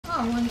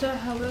I wonder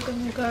how we're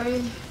gonna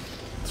go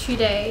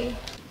today.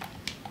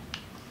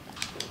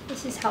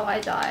 This is how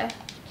I die,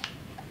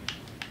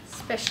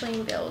 especially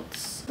in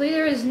builds.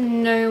 There is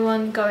no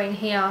one going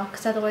here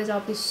because otherwise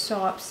I'll be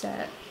so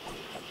upset.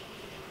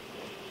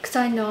 Because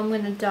I know I'm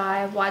gonna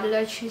die. Why did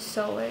I choose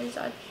solos?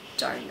 I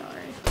don't know.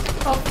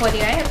 Oh,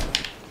 48.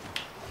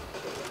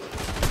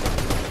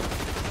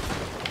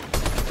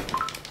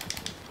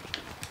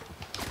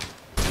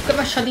 Got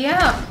my shotty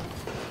out.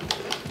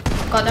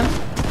 Got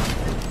him.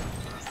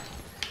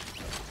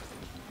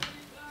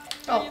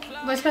 Oh,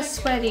 where's my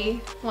sweaty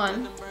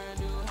one?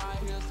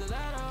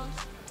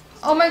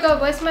 Oh my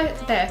god, where's my...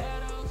 There.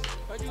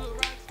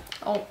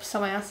 Oh,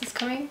 someone else is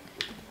coming.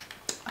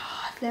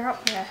 Oh, they're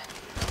up there.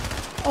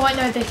 Oh, I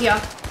know they're here.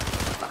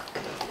 Fuck.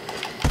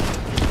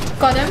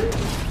 Got him.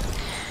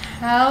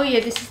 Hell yeah,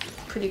 this is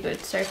pretty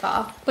good so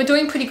far. We're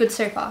doing pretty good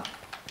so far.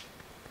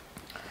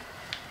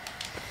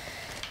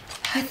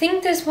 I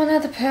think there's one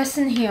other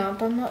person here,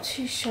 but I'm not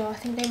too sure. I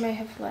think they may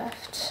have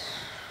left.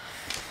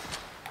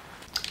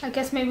 I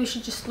guess maybe we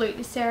should just loot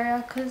this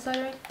area because I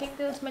don't think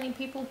there's many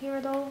people here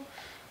at all.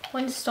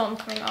 When's the storm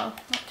coming off?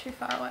 Not too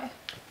far away.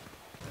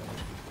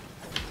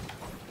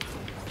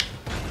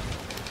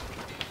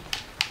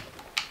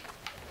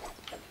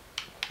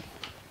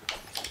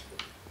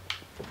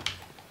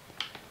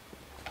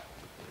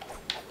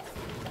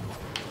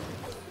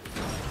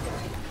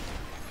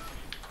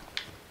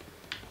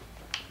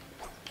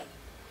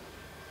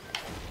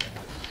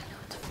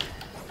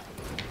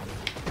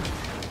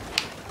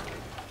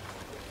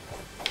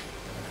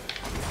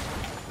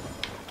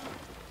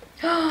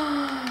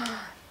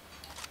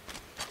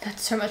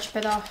 That's so much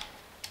better.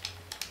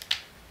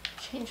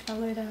 Change my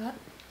load out.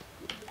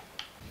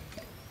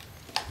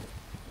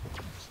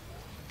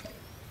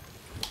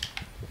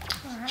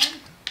 Alright.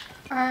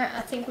 Alright,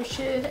 I think we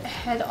should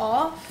head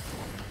off.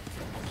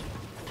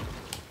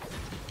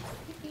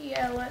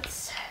 Yeah,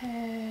 let's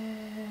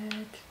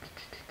head.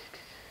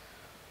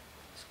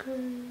 Let's go.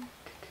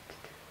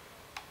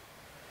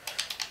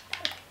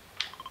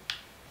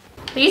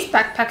 These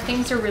backpack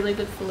things are really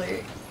good for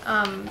loot.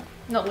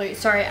 Not loot,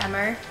 sorry,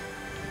 ammo.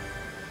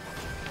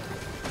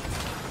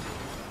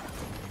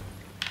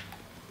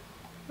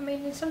 I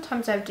mean,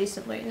 sometimes I have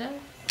decent loot in it.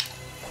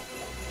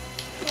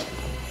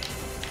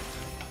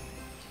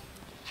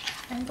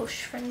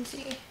 Ambush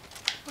frenzy.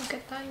 I'll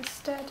get that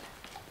instead.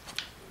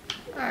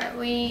 Alright,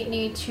 we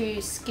need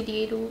to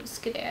skedaddle.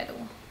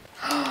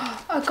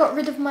 I got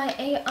rid of my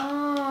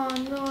AR,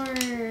 no.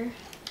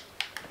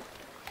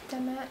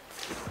 Damn it.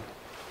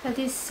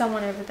 There's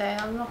someone over there.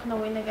 I'm not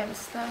gonna win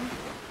against them.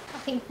 I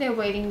think they're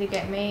waiting to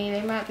get me.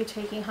 They might be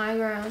taking high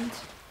ground.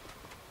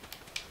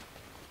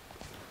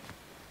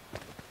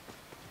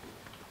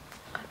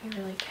 Be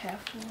really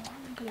careful.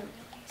 I'm gonna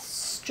really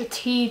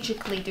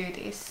strategically do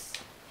this.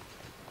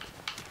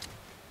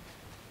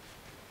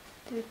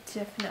 They're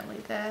definitely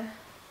there.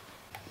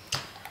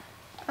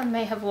 I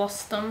may have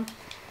lost them.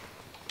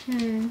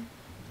 I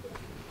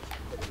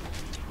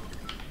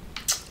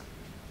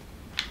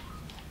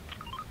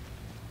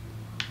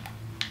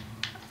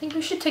think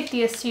we should take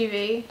the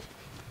SUV.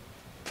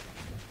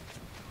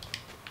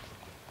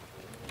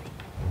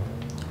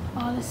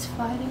 Oh, there's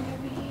fighting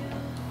over here.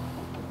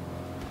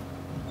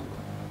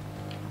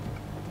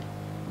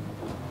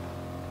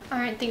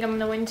 I don't think I'm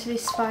gonna win to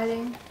this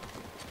fighting.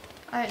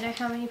 I don't know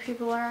how many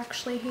people are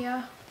actually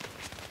here.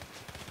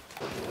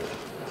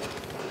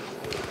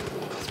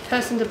 This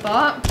person's a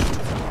bot.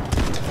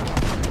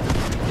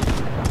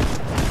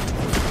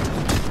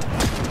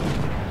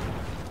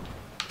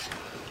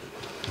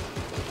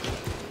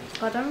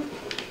 Got him.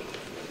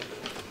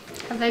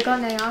 Have they got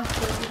an AR?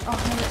 Oh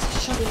no, it's a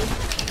shotty.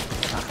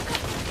 Fuck.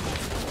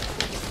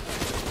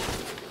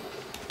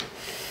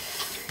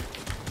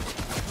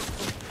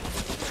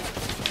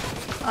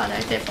 Oh no,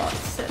 they're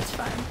bots, so it's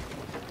fine.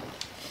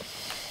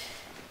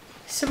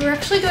 So we're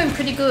actually doing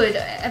pretty good.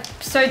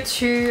 Episode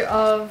 2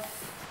 of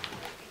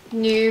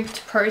Noob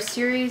to Pro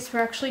series, we're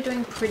actually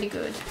doing pretty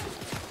good.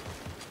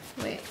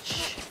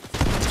 Which,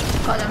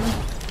 got them.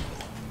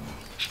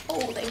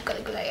 Oh, they've got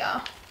a good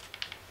AR.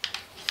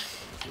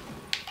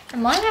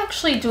 Am I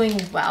actually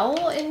doing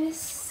well in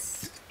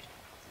this?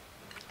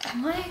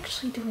 Am I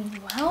actually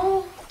doing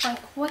well? Like,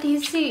 what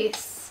is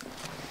this?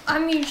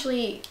 I'm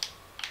usually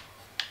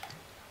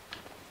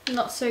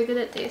not so good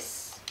at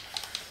this.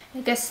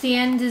 I guess the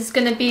end is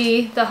gonna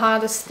be the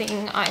hardest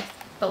thing, I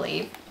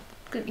believe.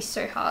 It's gonna be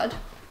so hard.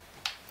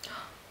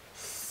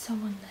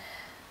 Someone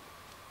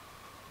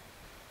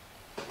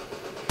there.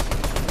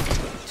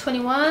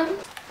 21. I'm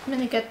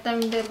gonna get them,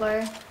 they're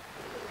low.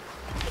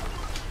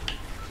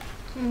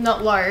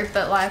 Not low,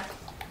 but like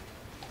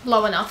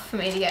low enough for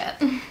me to get.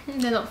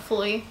 They're not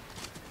fully.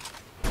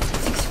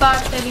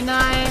 65,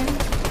 39.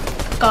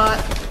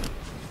 Got.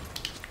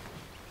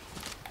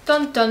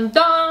 Dun dun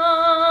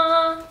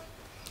dun!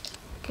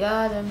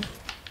 Got him.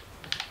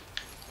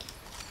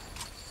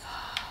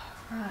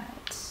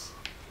 Right.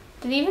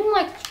 Didn't even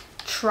like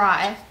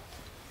try.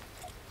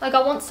 Like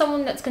I want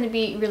someone that's going to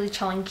be really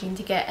challenging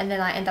to get and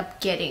then I end up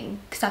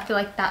getting. Because I feel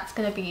like that's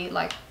going to be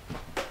like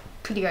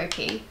pretty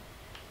OP.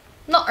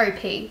 Not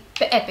OP,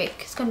 but epic.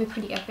 It's gonna be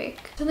pretty epic.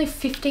 There's only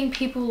 15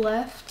 people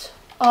left.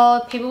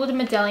 Oh, people with the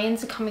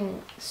medallions are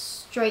coming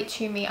straight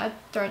to me. I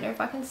don't know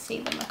if I can see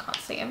them. I can't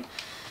see them.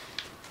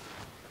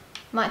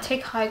 Might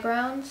take high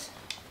ground.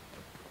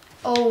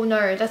 Oh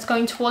no, that's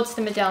going towards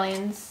the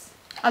medallions.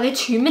 Are there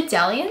 2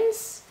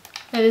 medallions?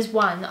 No, there's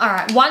 1.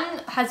 Alright, 1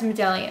 has a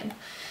medallion.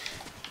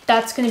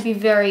 That's going to be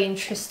very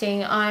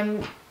interesting.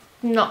 I'm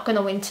not going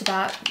to win to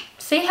that.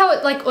 See how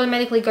it like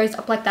automatically goes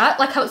up like that?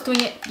 Like how it's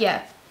doing it?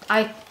 Yeah,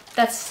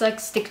 that's like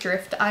stick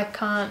drift. I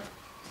can't.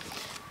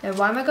 No,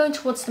 why am I going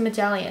towards the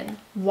medallion?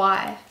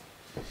 Why?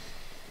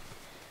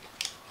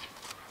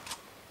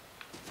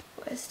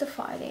 Where's the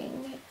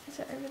fighting? Is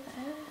it over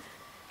there?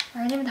 I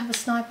don't even have a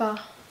sniper.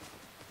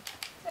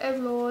 Oh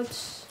lord.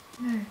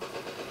 No.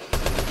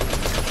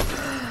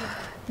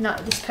 No,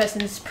 this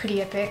person is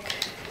pretty epic.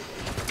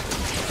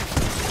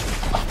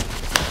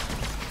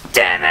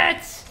 Damn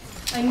it!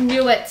 I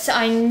knew it.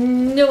 I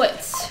knew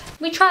it.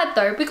 We tried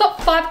though. We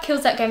got 5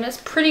 kills that game.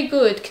 That's pretty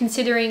good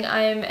considering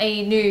I am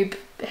a noob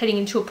heading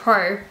into a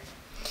pro.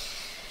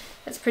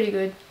 That's pretty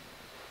good.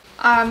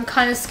 I'm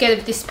kind of scared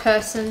of this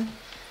person.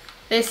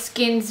 Their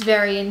skin's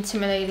very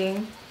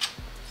intimidating.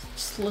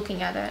 Just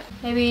looking at it.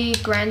 Maybe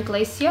Grand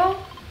Glacier?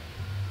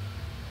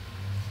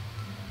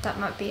 That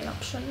might be an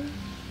option.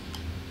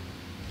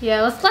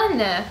 Yeah, let's land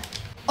there.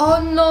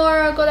 Oh no,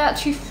 I got out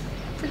too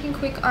freaking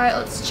quick. Alright,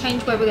 let's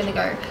change where we're gonna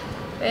go.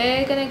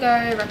 We're gonna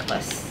go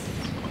reckless.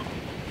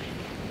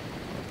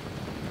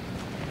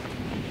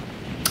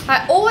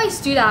 I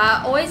always do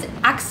that. I always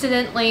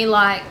accidentally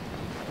like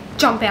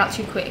jump out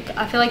too quick.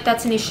 I feel like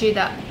that's an issue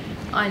that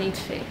I need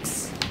to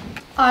fix.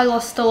 I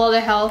lost a lot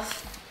of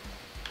health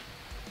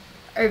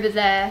over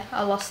there.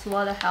 I lost a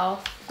lot of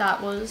health.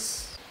 That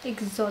was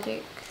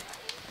exotic.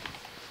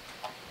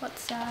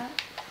 What's that?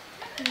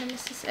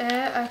 Nemesis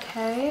air,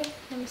 okay.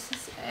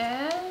 Nemesis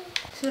air.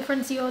 To the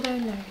frenzy auto?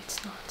 No,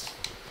 it's not.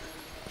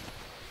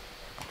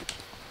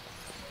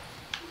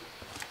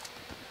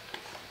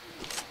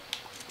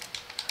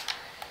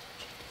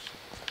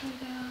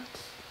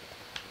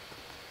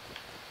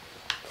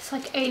 There's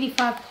like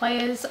 85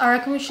 players. I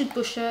reckon we should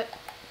bush it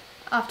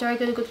after I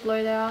get a good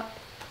loadout.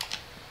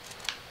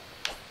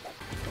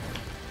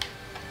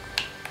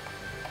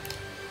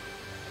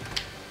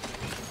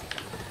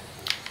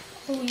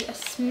 Oh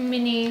yes,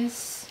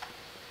 minis.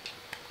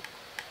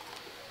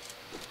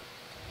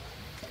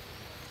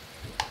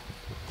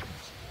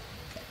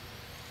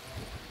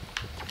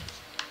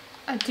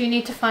 I do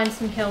need to find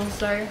some hills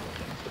though.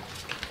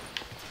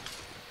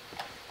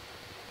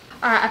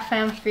 Alright, I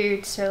found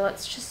food, so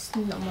let's just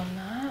nom on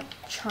that.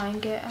 Try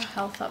and get our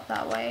health up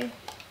that way.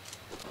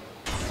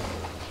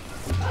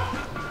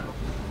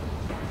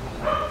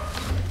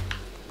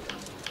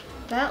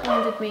 That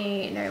landed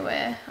me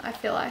nowhere, I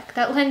feel like.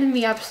 That landed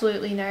me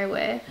absolutely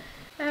nowhere.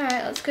 Alright,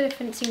 let's go to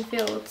fencing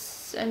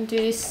fields and do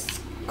this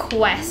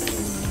quest.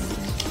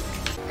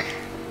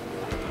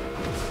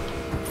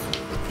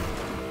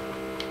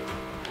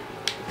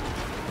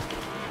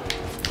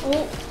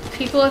 Oh,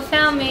 people have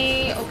found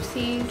me.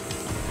 Oopsies.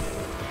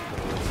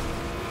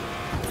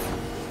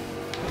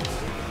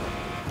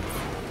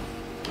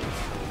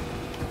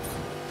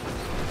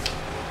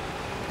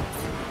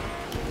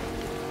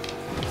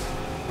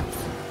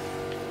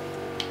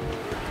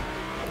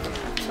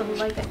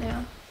 Like it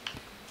now.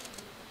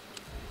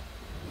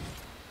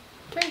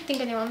 Don't think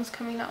anyone's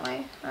coming that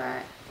way.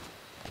 Alright.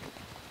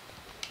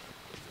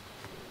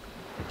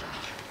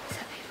 Is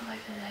there people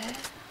over there?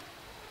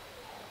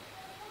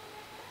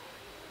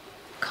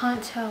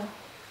 Can't tell.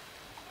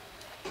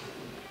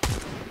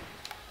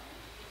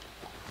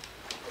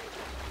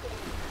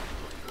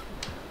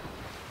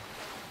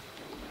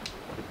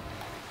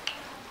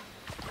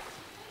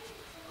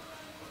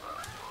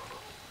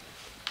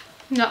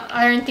 No,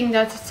 I don't think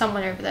that's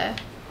someone over there.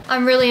 I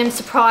really am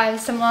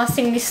surprised I'm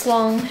lasting this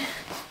long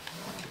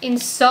in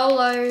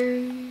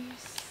solos.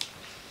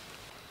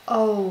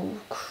 Oh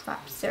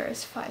crap,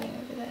 Sarah's fighting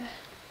over there.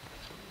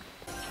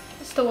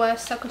 That's the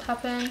worst that could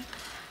happen.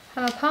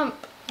 Have a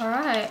pump.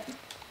 Alright.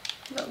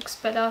 That looks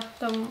better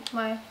than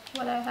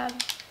what I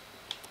had.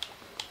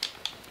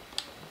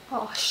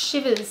 Oh,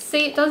 shivers.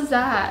 See, it does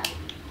that.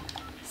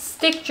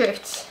 Stick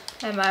drift.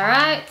 Am I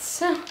right?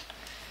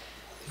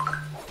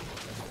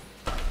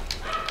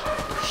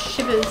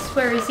 Shivers.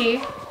 Where is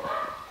he?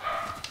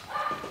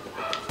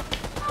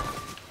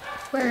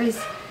 Where is...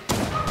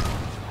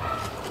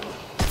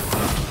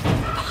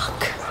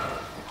 Fuck.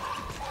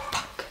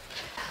 Fuck.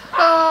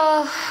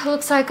 Oh,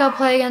 looks like I'll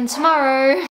play again tomorrow.